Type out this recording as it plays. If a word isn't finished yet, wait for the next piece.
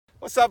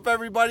What's up,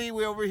 everybody?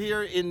 We're over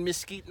here in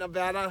Mesquite,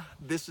 Nevada.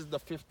 This is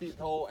the 50th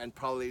hole and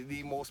probably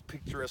the most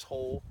picturesque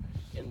hole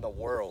in the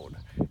world.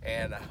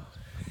 And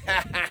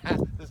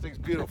this thing's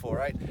beautiful,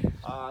 right?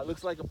 It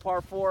looks like a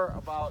par 4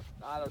 about,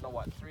 I don't know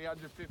what,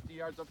 350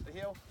 yards up the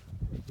hill.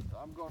 So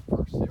I'm going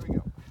first. Here we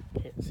go.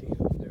 Can't see him.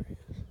 There he is.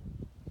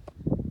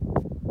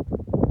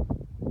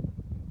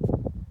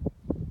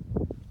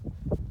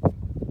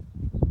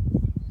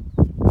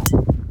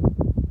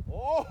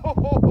 Oh,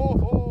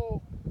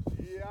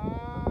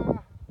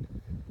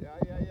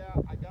 yeah.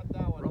 I got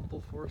that one.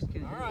 Rumple force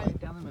can hit right. right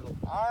down the middle.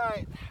 All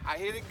right, I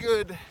hit it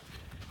good.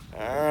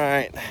 All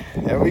right,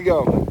 there we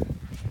go.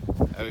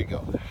 There we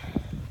go.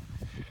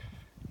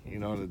 You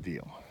know the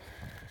deal.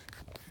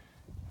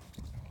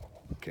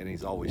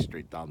 Kenny's always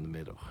straight down the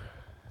middle.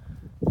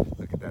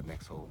 Look at that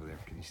next hole over there.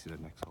 Can you see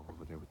that next hole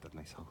over there with that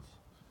nice house?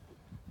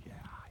 Yeah.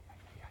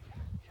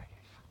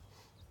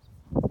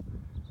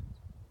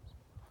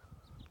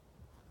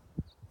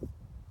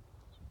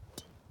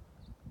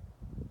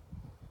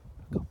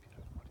 Look how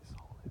beautiful this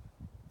hole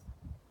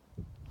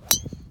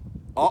is.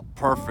 Oh,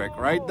 perfect.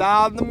 Right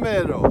down the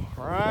middle.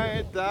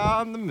 Right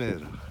down the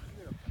middle.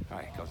 All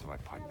right, goes to my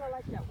partner. I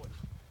like that one.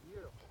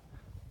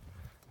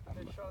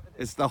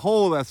 It's the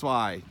hole, that's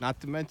why.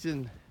 Not to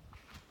mention,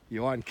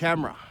 you're on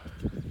camera.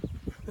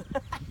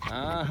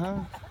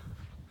 And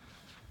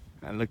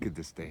look at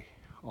this day.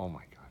 Oh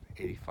my God,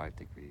 85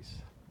 degrees.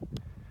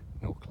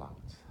 No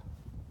clouds.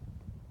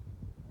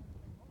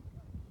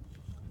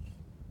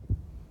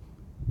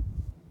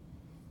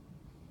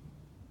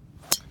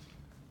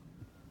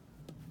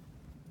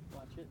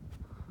 Watch it.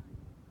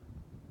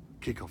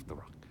 Kick off the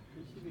rock.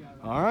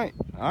 All right.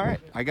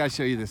 I gotta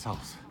show you this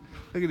house.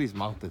 Look at these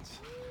mountains.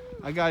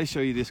 I gotta show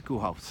you this cool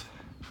house.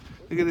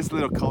 Look at this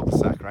little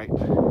cul-de-sac, right?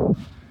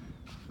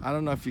 I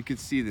don't know if you could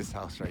see this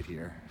house right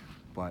here,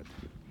 but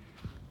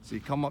so you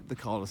come up the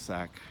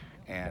cul-de-sac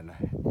and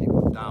you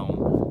go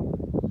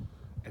down,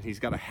 and he's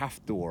got a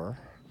half door.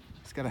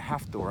 He's got a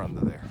half door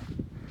under there.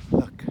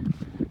 Look,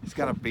 he's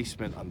got a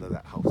basement under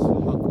that house. How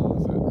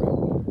cool is that,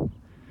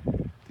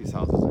 right? These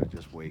houses are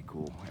just way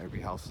cool.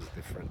 Every house is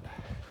different.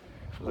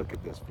 Look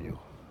at this view.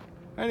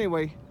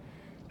 Anyway,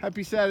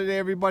 happy Saturday,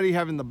 everybody.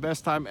 Having the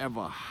best time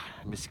ever.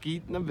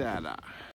 Mesquite, Nevada.